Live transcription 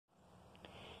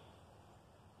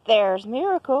There's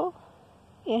Miracle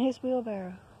in his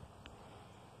wheelbarrow.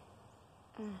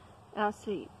 I'll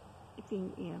see if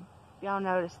y'all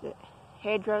notice that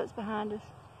hedgerow that's behind us.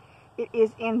 It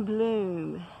is in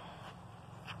bloom,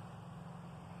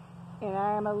 and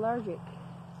I am allergic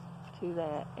to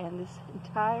that. And this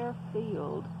entire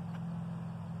field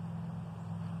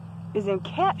is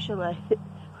encapsulated.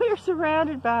 We are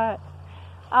surrounded by it.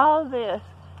 All of this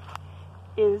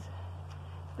is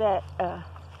that,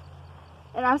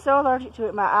 and I'm so allergic to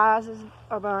it. My eyes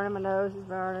are burning, my nose is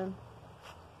burning.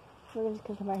 We're going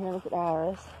to come out here and look at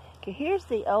Iris. Okay, here's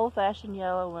the old-fashioned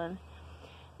yellow one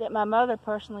that my mother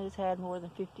personally has had more than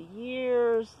 50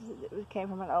 years. It came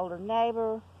from an older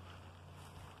neighbor,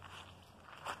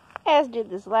 as did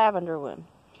this lavender one.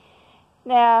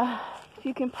 Now, if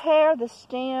you compare the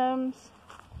stems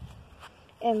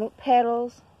and the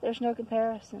petals, there's no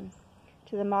comparison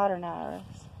to the modern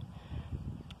iris.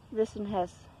 This one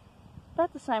has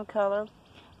about the same color,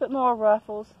 but more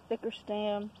ruffles, thicker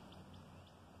stem.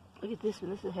 Look at this one.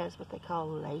 This one has what they call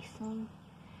lacing.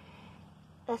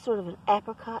 That's sort of an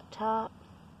apricot top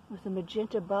with a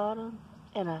magenta bottom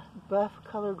and a buff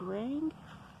colored ring.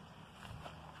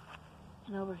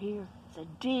 And over here, it's a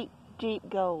deep, deep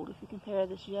gold. If you compare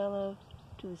this yellow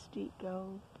to this deep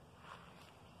gold.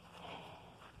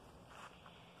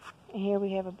 And here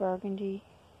we have a burgundy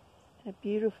and a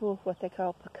beautiful, what they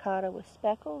call piccata with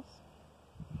speckles.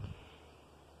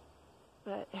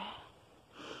 But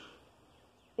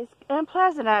it's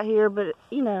unpleasant out here, but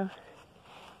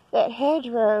that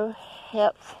hedgerow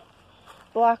helps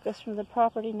block us from the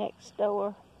property next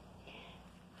door.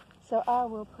 So I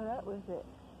will put up with it.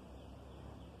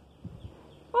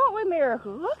 Won't we,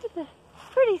 Miracle? Look at the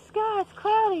pretty sky. It's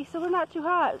cloudy, so we're not too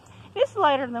hot. It's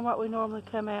later than what we normally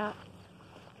come out,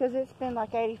 because it's been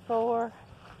like 84,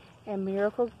 and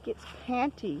Miracle gets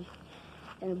panty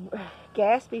and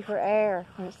gaspy for air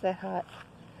when it's that hot.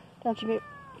 Don't you,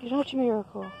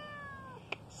 Miracle?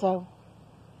 So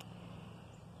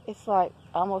it's like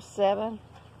almost 7.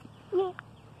 Yeah.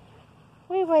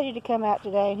 We waited to come out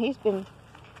today, and he's been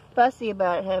fussy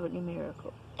about it, haven't you,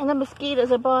 Miracle? And the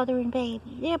mosquitoes are bothering baby.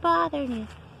 They're bothering you.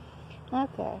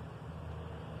 Okay.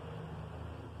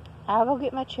 I'll go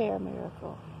get my chair,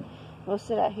 Miracle. We'll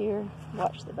sit out here and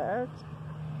watch the birds.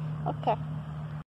 Okay.